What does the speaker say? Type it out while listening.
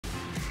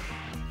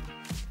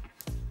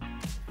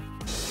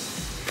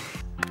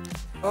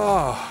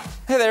Oh.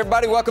 Hey there,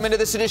 everybody. Welcome into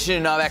this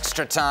edition of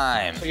Extra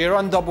Time. So you're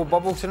on double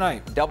bubble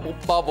tonight? Double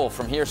bubble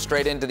from here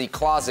straight into the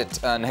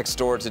closet next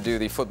door to do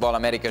the Football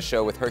America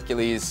show with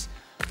Hercules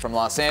from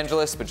Los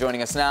Angeles. But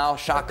joining us now,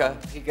 Shaka.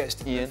 He gets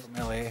to Ian from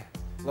LA.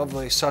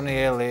 Lovely,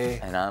 sunny LA.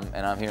 And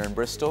I'm here in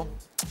Bristol.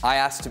 I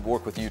asked to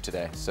work with you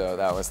today, so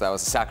that was a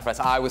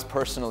sacrifice I was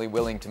personally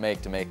willing to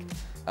make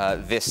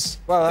this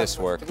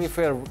work. To be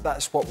fair,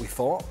 that's what we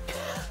thought.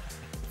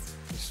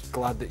 Just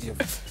glad that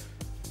you've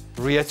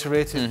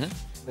reiterated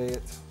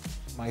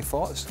my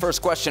thoughts.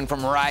 First question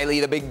from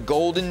Riley, the big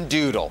golden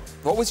doodle.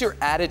 What was your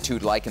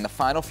attitude like in the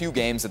final few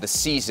games of the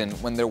season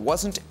when there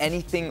wasn't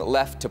anything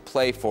left to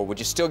play for? Would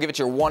you still give it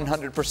your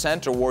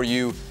 100%, or were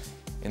you,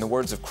 in the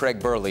words of Craig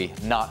Burley,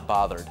 not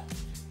bothered?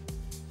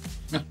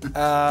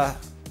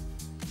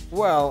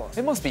 Well,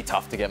 it must be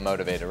tough to get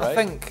motivated, right? I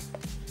think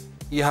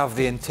you have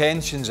the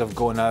intentions of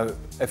going out.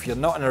 If you're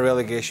not in a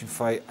relegation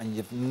fight and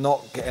you're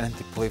not getting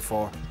into play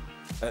for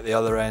at the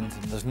other end,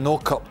 and there's no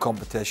cup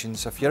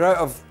competitions, if you're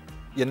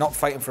not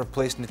fighting for a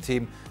place in the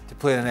team to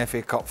play in an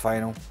FA Cup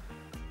final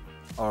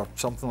or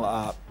something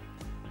like that,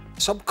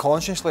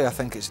 subconsciously I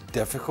think it's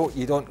difficult.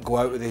 You don't go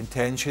out with the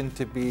intention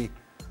to be,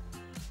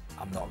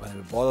 I'm not going to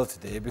be bothered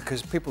today,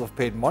 because people have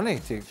paid money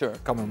to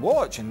come and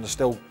watch, and there's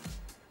still,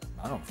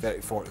 I don't know,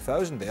 30,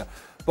 40,000 there.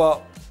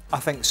 But I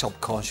think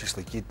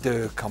subconsciously you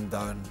do come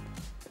down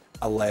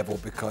a level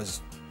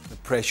because the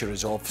pressure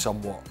is off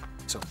somewhat.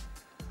 So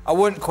I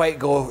wouldn't quite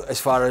go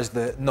as far as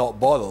the not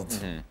bothered.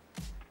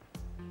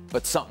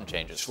 But something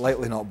changes.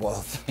 Slightly not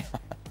bothered.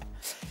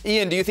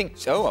 Ian, do you think,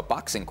 a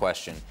boxing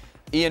question.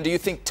 Ian, do you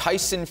think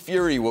Tyson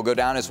Fury will go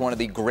down as one of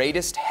the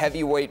greatest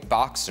heavyweight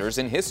boxers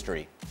in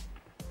history?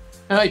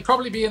 He'd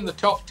probably be in the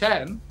top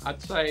 10,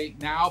 I'd say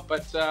now,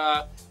 but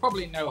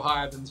probably no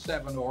higher than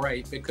 7 or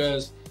 8,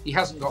 because he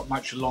hasn't got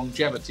much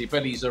longevity,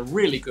 but he's a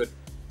really good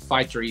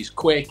fighter. He's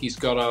quick, he's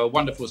got a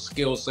wonderful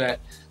skill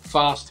set,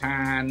 fast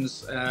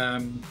hands.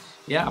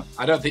 Yeah,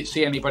 I don't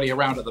see anybody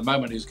around at the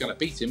moment who's going to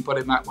beat him, put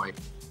it that way.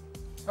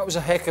 That was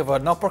a heck of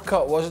an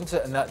uppercut, wasn't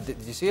it? And that, did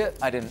you see it?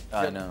 I didn't,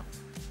 no.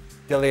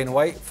 Dillian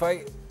White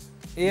fight.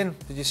 Ian,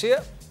 did you see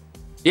it?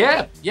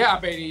 Yeah, I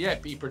mean,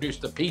 he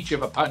produced a peach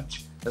of a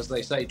punch, as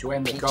they say, to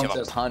end the contest.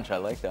 Peach of a punch, I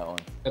like that one.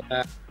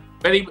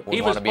 But he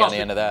was want to be on the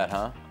end of that,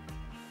 huh?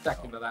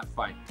 Second of that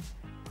fight.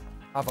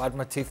 I've had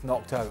my teeth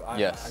knocked out.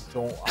 Yes.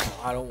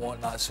 I don't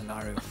want that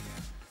scenario.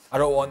 I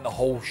don't want the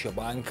whole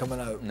shebang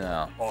coming out.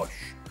 No. Gosh.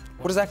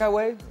 What does that guy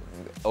weigh?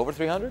 Over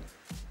 300?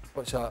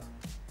 What's that?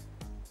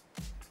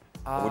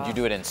 Or would you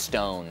do it in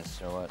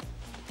stones, or what?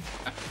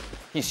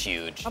 He's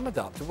huge. I'm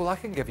adaptable. I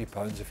can give you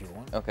pounds if you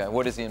want. Okay,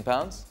 what is he in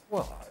pounds?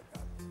 Well,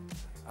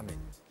 I mean,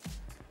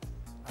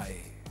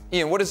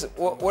 Ian, what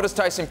does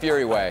Tyson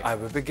Fury weigh? I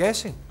would be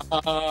guessing.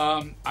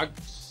 I'd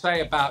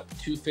say about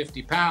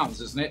 250 pounds,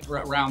 isn't it?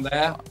 Around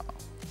there.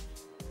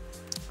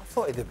 I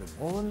thought he'd have been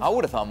more than that. I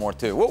would have thought more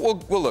too.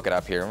 We'll look it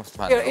up here. We'll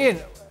find yeah, Ian,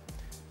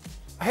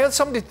 I heard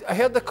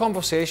the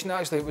conversation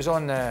actually. It was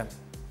on our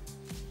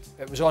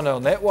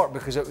network,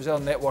 because it was our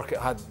network. It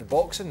had the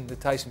boxing, the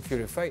Tyson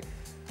Fury fight,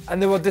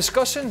 and they were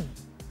discussing.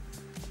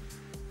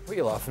 What are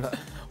you laughing at?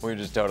 We're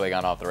just totally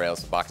gone off the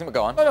rails with boxing, but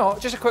go on. No,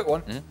 just a quick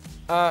one.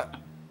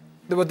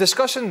 They were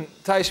discussing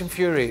Tyson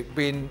Fury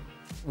being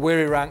where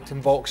he ranked in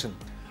boxing,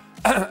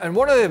 and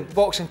one of the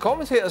boxing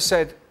commentators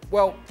said,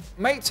 "Well,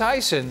 Mike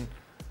Tyson,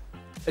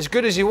 as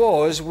good as he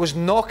was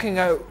knocking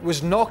out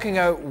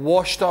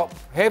washed up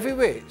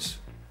heavyweights."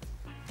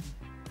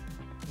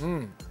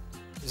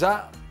 Is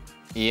that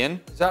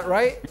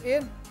right,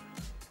 Ian?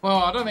 Well,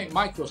 I don't think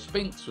Michael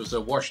Spinks was a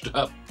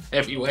washed-up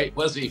heavyweight,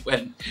 was he,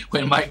 when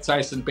Mike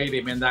Tyson beat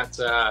him in that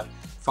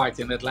fight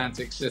in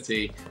Atlantic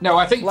City? No,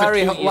 I think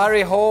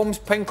Larry Holmes,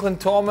 Pinklin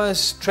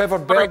Thomas, Trevor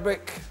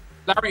Berbick.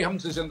 Larry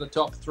Holmes is in the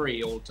top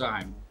 3 all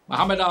time.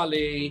 Muhammad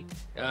Ali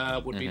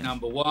would be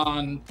number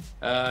 1.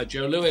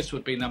 Joe Louis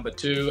would be number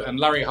 2, and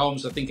Larry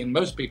Holmes, I think, in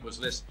most people's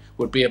list,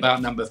 would be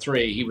about number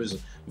 3. He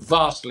was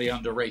vastly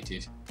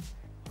underrated.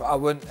 But I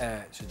wouldn't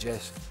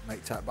suggest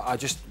Mike Tyson, but I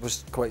just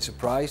was quite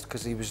surprised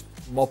because he was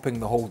mopping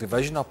the whole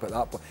division up at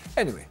that point.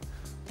 Anyway,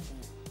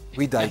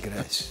 we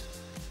digress.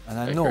 And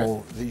I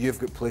know that you've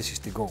got places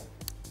to go.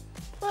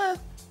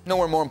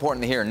 Nowhere more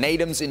important than here.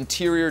 Natum's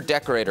interior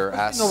decorator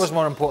asks... Nowhere's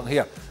more important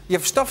here.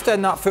 You've stuffed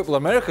in that Football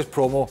America's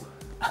promo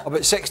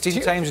about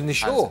 16 times in the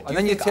show. And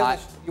then you tell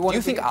us you want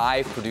to... Do you think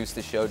I produce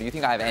the show? Do you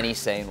think I have any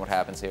say in what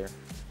happens here?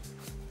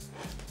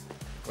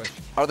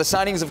 Are the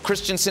signings of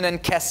Christensen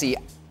and Kessie,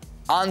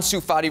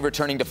 Ansu Fati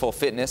returning to full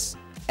fitness,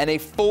 and a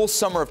full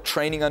summer of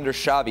training under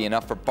Xavi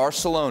enough for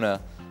Barcelona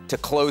to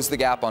close the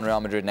gap on Real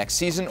Madrid next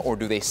season, or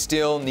do they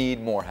still need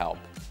more help?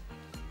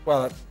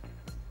 Well,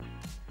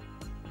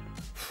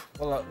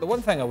 the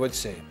one thing I would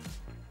say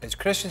is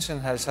Christensen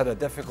has had a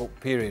difficult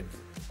period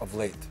of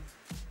late.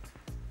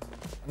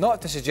 Not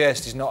to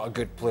suggest he's not a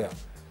good player,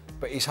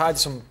 but he's had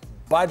some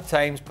bad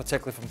times,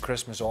 particularly from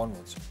Christmas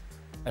onwards.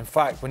 In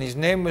fact, when his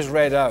name was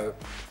read out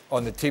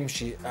on the team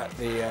sheet at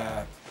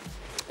the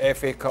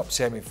FA Cup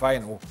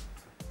semi-final,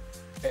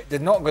 it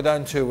did not go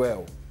down too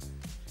well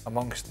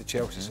amongst the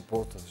Chelsea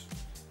supporters.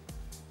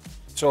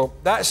 So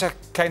that's a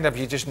kind of,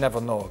 you just never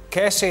know.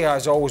 Kessie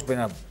has always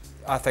been,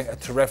 I think, a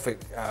terrific,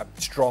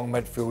 strong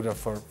midfielder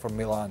for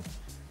Milan.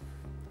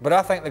 But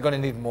I think they're going to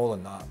need more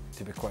than that,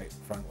 to be quite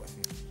frank with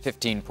you.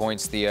 15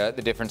 points, the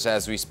difference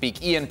as we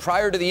speak. Ian,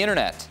 prior to the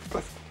internet,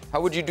 how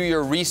would you do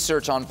your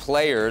research on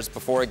players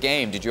before a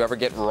game? Did you ever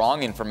get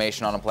wrong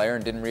information on a player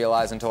and didn't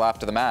realize until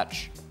after the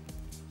match?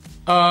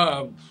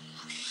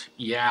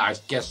 Yeah, I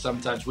guess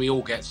sometimes we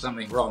all get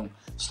something wrong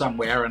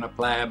somewhere, and a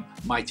player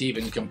might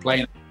even complain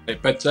about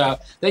it. But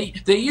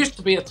there used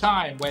to be a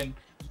time when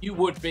you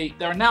would be.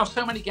 There are now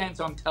so many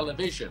games on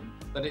television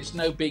that it's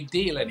no big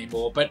deal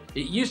anymore. But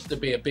it used to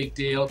be a big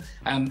deal.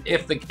 And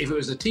if it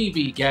was a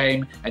TV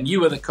game and you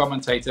were the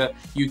commentator,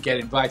 you'd get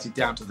invited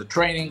down to the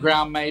training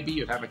ground. Maybe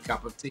you'd have a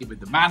cup of tea with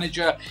the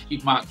manager.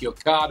 You'd mark your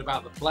card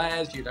about the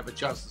players. You'd have a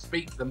chance to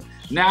speak to them.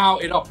 Now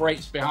it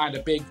operates behind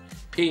a big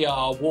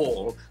PR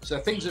wall. So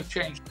things have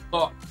changed a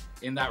lot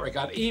in that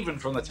regard, even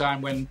from the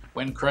time when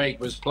Craig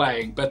was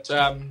playing. But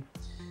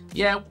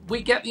yeah,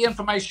 we get the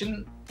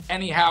information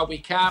anyhow we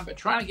can, but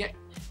trying to get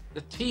the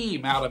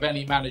team out of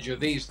any manager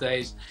these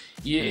days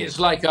is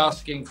like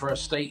asking for a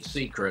state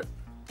secret.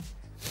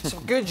 So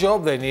good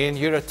job then, Ian.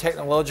 You're a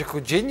technological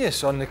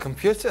genius on the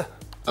computer.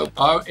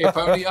 Oh, if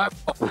only I...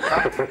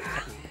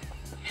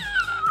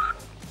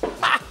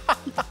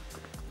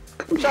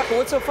 Shaka,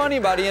 what's so funny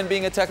about Ian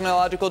being a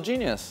technological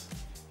genius?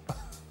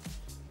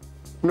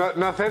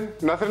 Nothing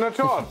at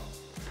all.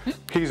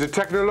 He's a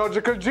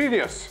technological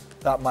genius.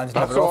 That man's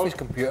never off his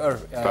computer.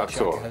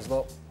 That's all. His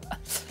lot.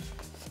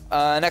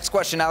 Next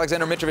question.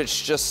 Alexander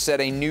Mitrovic just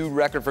set a new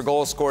record for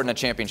goals scored in a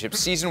championship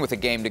season with a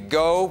game to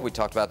go. We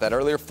talked about that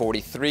earlier,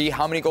 43.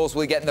 How many goals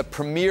will he get in the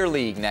Premier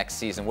League next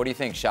season? What do you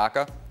think,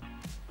 Shaka?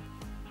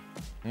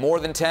 More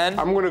than 10?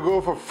 I'm going to go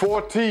for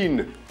 14.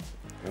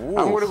 Ooh.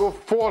 I'm going to go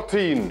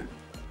 14.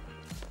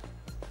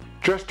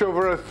 Just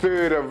over a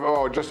third of,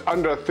 or just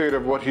under a third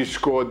of what he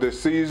scored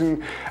this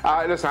season.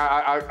 Listen,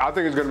 I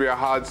think it's going to be a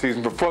hard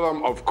season for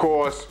Fulham, of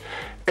course.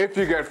 If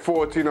you get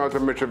 14 out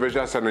of Mitrovic,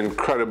 that's an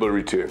incredible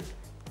return.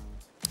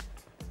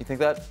 You think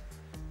that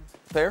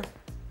fair?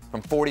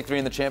 From 43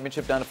 in the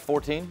championship down to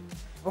 14?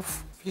 Well,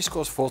 if he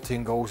scores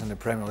 14 goals in the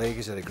Premier League,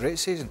 he's had a great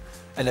season.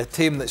 And a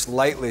team that's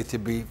likely to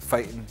be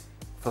fighting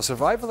for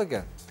survival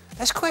again.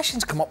 This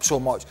question's come up so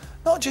much,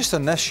 not just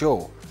on this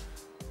show.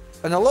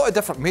 In a lot of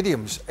different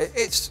mediums,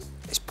 it's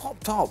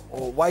popped up.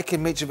 Oh, why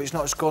can Mitrovic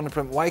not score in the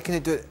Premier League? Why can he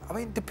do it? I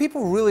mean, do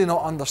people really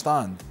not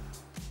understand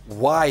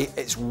why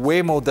it's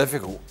way more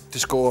difficult to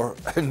score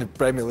in the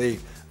Premier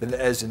League than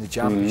it is in the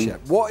Championship?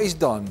 What he's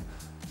done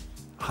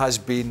has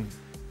been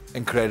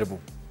incredible.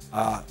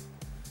 But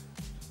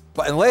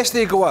unless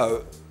they go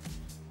out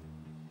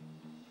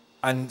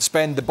and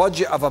spend the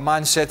budget of a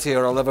Man City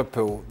or a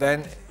Liverpool,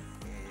 then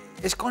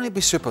it's going to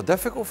be super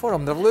difficult for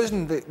them. They're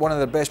losing one of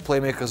their best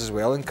playmakers as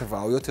well in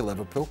Carvalho to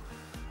Liverpool.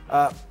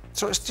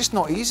 So it's just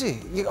not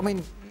easy. I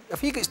mean, if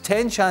he gets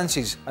 10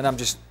 chances, and I'm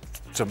just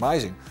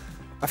surmising,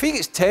 if he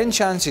gets 10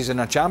 chances in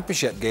a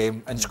Championship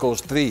game and scores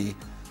 3,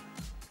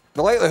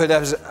 the likelihood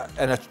is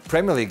in a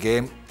Premier League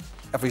game,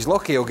 if he's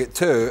lucky, he'll get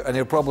 2, and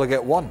he'll probably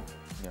get 1.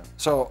 Yeah.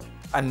 So,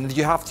 and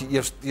you have to,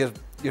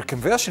 your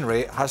conversion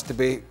rate has to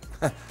be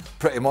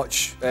pretty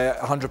much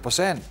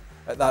 100%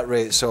 at that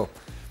rate. So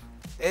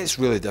it's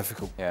really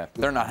difficult. Yeah,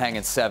 they're not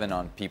hanging 7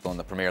 on people in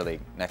the Premier League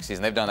next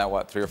season. They've done that,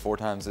 what, 3 or 4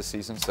 times this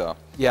season? So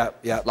yeah.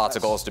 Lots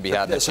of goals to be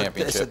had in the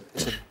Championship.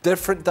 It's a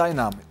different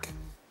dynamic.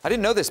 I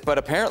didn't know this, but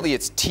apparently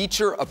it's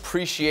Teacher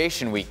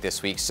Appreciation Week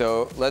this week.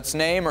 So let's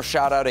name or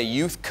shout out a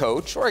youth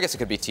coach, or I guess it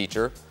could be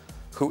teacher,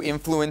 who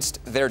influenced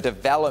their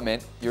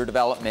development, your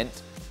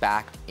development,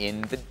 back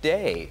in the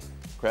day.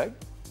 Craig?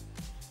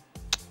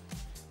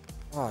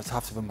 Oh, it'd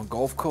have to be my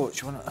golf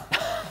coach, wouldn't it?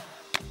 I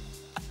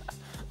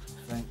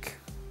think.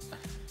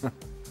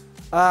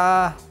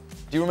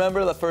 Do you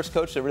remember the first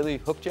coach that really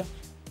hooked you?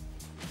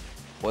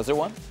 Was there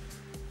one?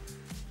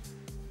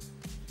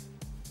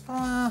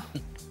 No,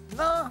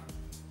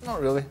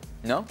 not really.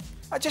 No?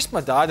 Just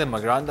my dad and my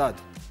granddad.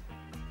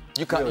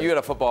 You had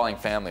a footballing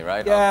family,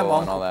 right? Yeah, Uncle my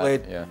and all uncle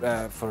that.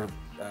 played for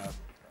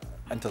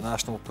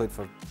international, played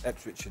for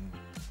Ipswich and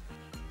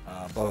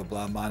blah, blah,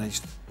 blah,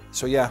 managed.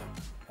 So yeah.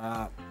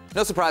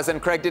 No surprise then,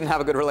 Craig didn't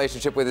have a good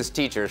relationship with his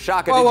teacher.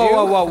 Shaka, did you?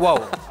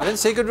 Whoa. I didn't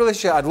say good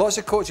relationship. I had lots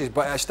of coaches,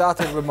 but I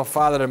started with my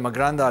father and my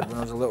granddad when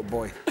I was a little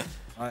boy.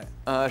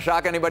 Right.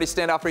 Shaka, anybody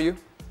stand out for you?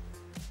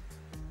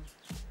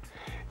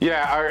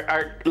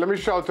 Yeah, let me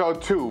shout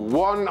out 2.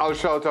 One, I'll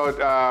shout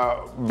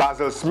out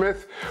Basil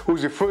Smith,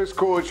 who's the first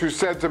coach who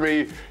said to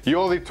me,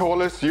 "You're the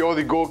tallest, you're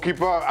the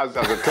goalkeeper," as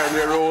a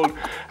 10-year-old.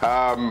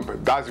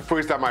 That's the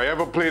first time I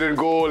ever played in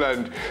goal,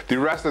 and the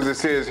rest, as they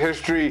say, is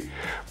history.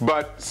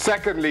 But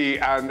secondly,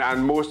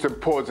 and most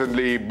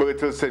importantly,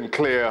 Bertil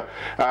Sinclair,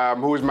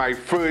 who was my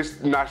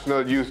first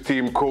national youth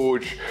team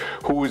coach,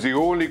 who was the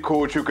only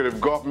coach who could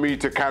have got me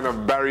to kind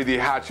of bury the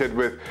hatchet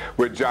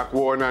with Jack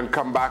Warner and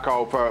come back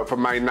out for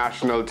my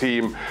national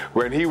national team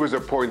when he was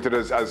appointed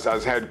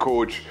as head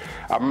coach.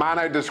 A man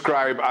I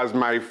describe as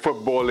my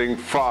footballing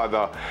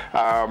father.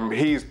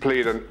 He's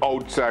played an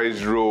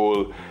outsized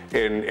role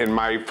in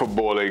my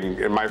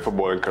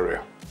footballing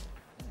career.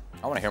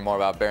 I want to hear more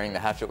about burying the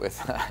hatchet with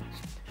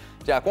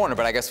Jack Warner,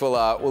 but I guess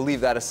we'll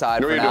leave that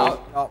aside for now.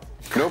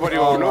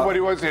 Don't. Nobody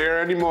wants to hear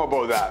any more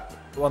about that.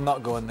 We're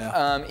not going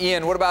there.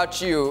 Ian, what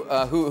about you?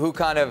 Who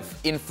kind of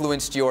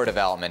influenced your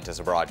development as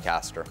a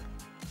broadcaster?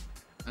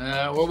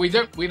 Well, we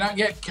don't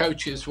get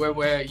coaches when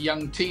we're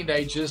young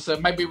teenagers, so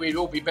maybe we'd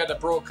all be better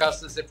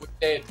broadcasters if we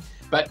did.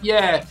 But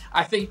yeah,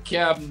 I think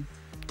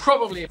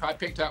probably if I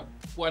picked up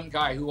one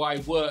guy who I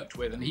worked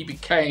with, and he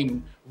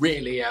became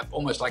really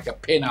almost like a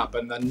pin-up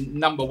and the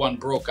 #1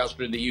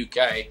 broadcaster in the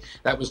UK,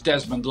 that was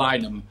Desmond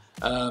Lynham,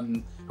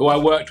 who I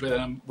worked with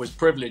and was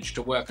privileged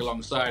to work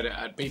alongside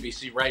at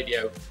BBC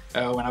Radio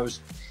when I was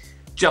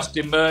just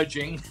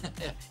emerging,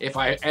 if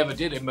I ever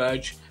did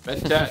emerge. But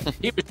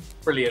he was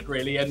brilliant,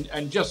 really,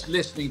 and just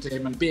listening to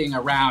him and being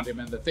around him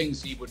and the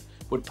things he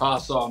would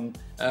pass on,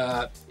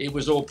 it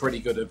was all pretty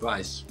good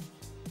advice.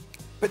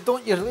 But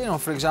don't you know,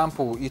 for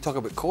example, you talk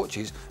about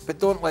coaches, but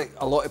don't, like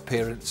a lot of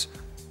parents,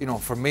 you know,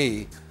 for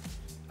me,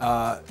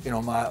 you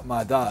know,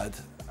 my dad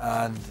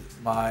and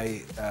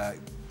my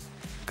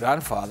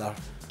grandfather,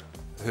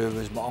 who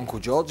was my Uncle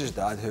George's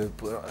dad, who,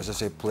 as I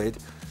said, played,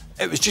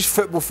 it was just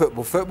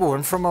football,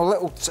 and from a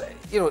little,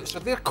 you know, so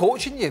they're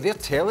coaching you, they're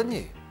telling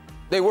you.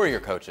 They were your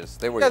coaches.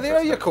 They were. Yeah, they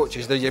are your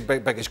coaches. They're your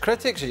biggest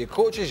critics. They're your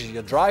coaches. You're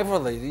your driver.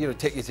 They, you know,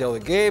 take you to all the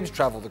games,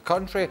 travel the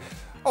country,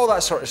 all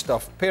that sort of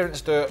stuff.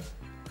 Parents do it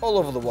all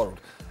over the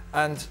world,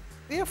 and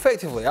they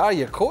effectively are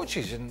your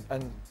coaches, and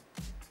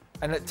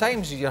at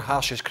times your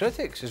harshest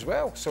critics as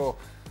well. So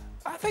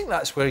I think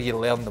that's where you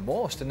learn the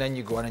most, and then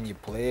you go in and you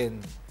play,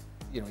 and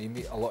you know, you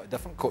meet a lot of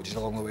different coaches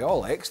along the way,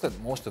 all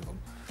excellent, most of them.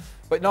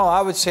 But no,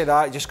 I would say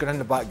that just going in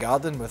the back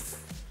garden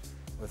with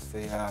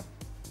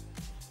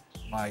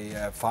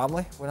my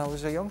family when I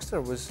was a youngster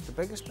was the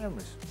biggest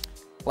memories.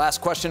 Last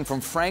question from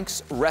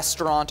Frank's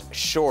Restaurant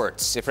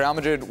Shorts. If Real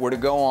Madrid were to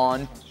go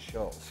on...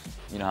 Shorts.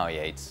 You know how he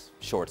hates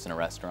shorts in a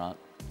restaurant.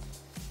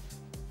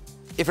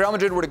 If Real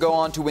Madrid were to go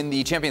on to win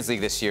the Champions League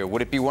this year,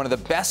 would it be one of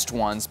the best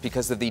ones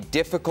because of the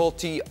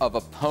difficulty of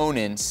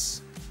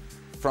opponents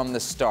from the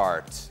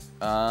start?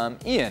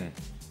 Ian,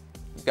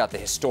 you've got the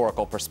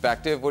historical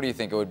perspective. What do you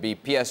think? It would be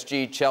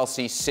PSG,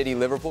 Chelsea, City,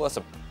 Liverpool?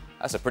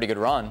 That's a pretty good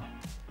run.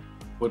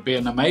 Would be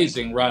an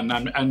amazing run,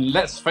 and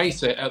let's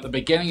face it, at the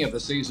beginning of the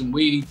season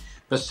we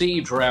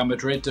perceived Real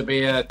Madrid to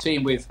be a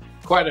team with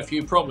quite a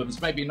few problems,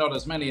 maybe not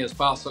as many as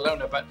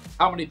Barcelona, but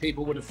how many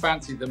people would have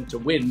fancied them to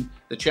win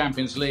the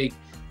Champions League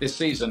this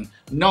season?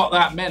 Not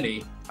that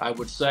many, I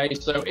would say.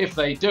 So if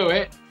they do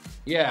it,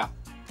 yeah,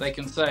 they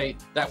can say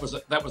that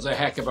was a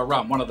heck of a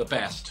run, one of the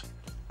best.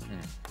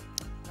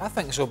 I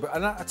think so, but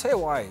and I tell you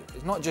why,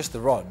 it's not just the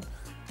run.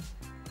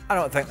 I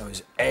don't think there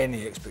was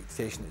any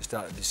expectation at the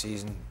start of the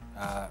season.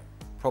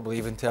 Probably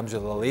even in terms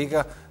of La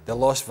Liga. They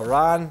lost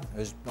Varane,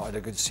 who's not had a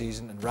good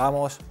season, and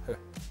Ramos, who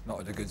not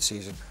had a good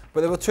season.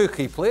 But there were two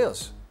key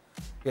players,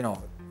 you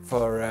know,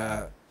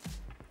 for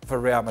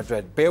Real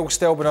Madrid. Bale's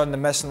still been on the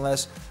missing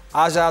list.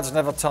 Hazard's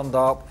never turned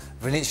up.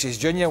 Vinicius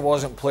Jr.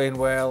 wasn't playing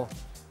well.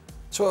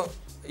 So,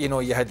 you know,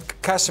 you had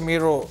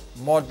Casemiro,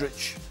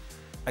 Modric,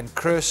 and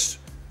Kroos.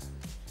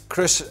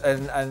 Kroos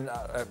and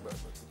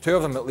two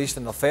of them at least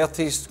in their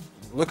 30s.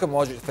 Luka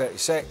Modric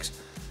 36.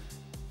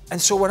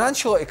 And so when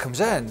Ancelotti comes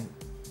in,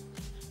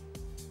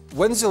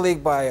 wins the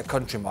league by a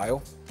country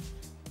mile,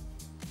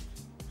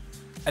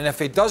 and if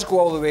he does go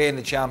all the way in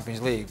the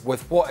Champions League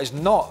with what is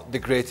not the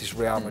greatest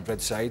Real Madrid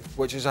side,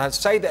 which is a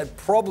side that had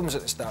problems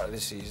at the start of the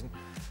season,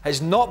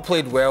 has not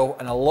played well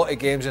in a lot of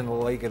games in the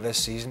Liga this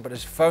season, but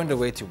has found a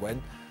way to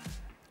win,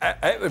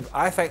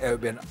 I think it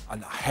would be a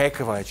heck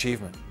of an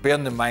achievement.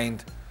 Bearing in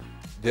mind,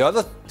 the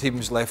other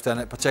teams left in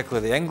it,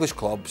 particularly the English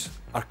clubs,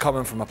 are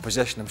coming from a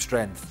position of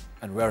strength,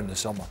 and we're in the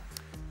summer.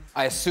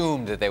 I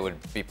assumed that they would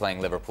be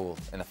playing Liverpool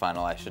in the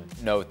final. I should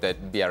note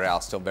that Villarreal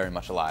is still very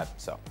much alive,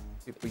 so.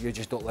 But you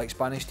just don't like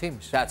Spanish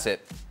teams. That's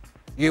it.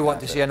 You want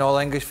to see an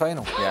all-English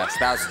final. Yes,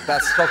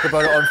 that's talk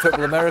about it on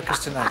Football Americas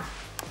tonight.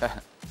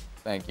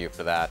 Thank you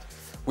for that.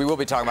 We will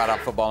be talking about it on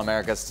Football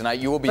Americas tonight.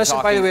 You will be Listen,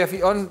 talking... by the way,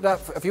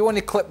 if you want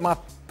to clip my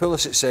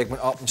Pulisic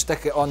segment up and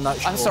stick it on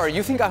that show... I'm sorry,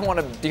 you think I want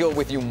to deal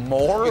with you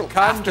more you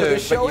can after the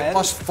show? But you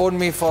must phone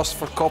me first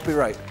for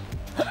copyright.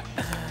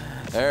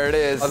 There it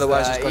is.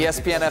 Otherwise,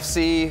 ESPN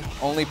FC,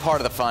 only part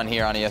of the fun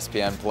here on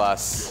ESPN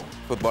Plus.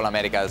 Football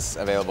Americas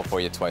available for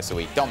you twice a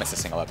week. Don't miss a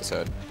single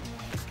episode.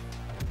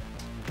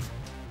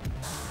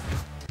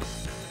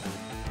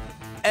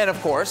 And of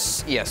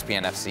course,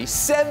 ESPN FC,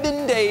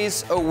 7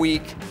 days a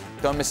week.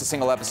 Don't miss a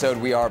single episode.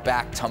 We are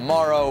back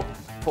tomorrow.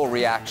 Full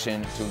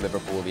reaction to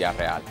Liverpool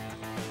Villarreal.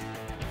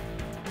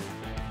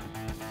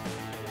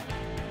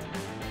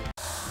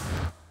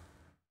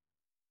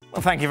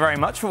 Well, thank you very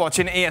much for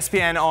watching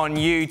ESPN on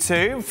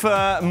YouTube.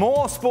 For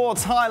more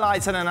sports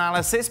highlights and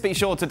analysis, be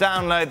sure to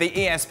download the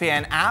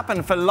ESPN app.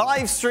 And for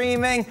live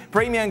streaming,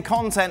 premium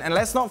content, and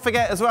let's not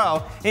forget as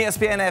well,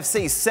 ESPN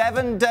FC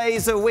 7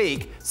 days a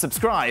week.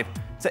 Subscribe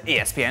to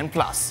ESPN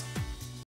Plus.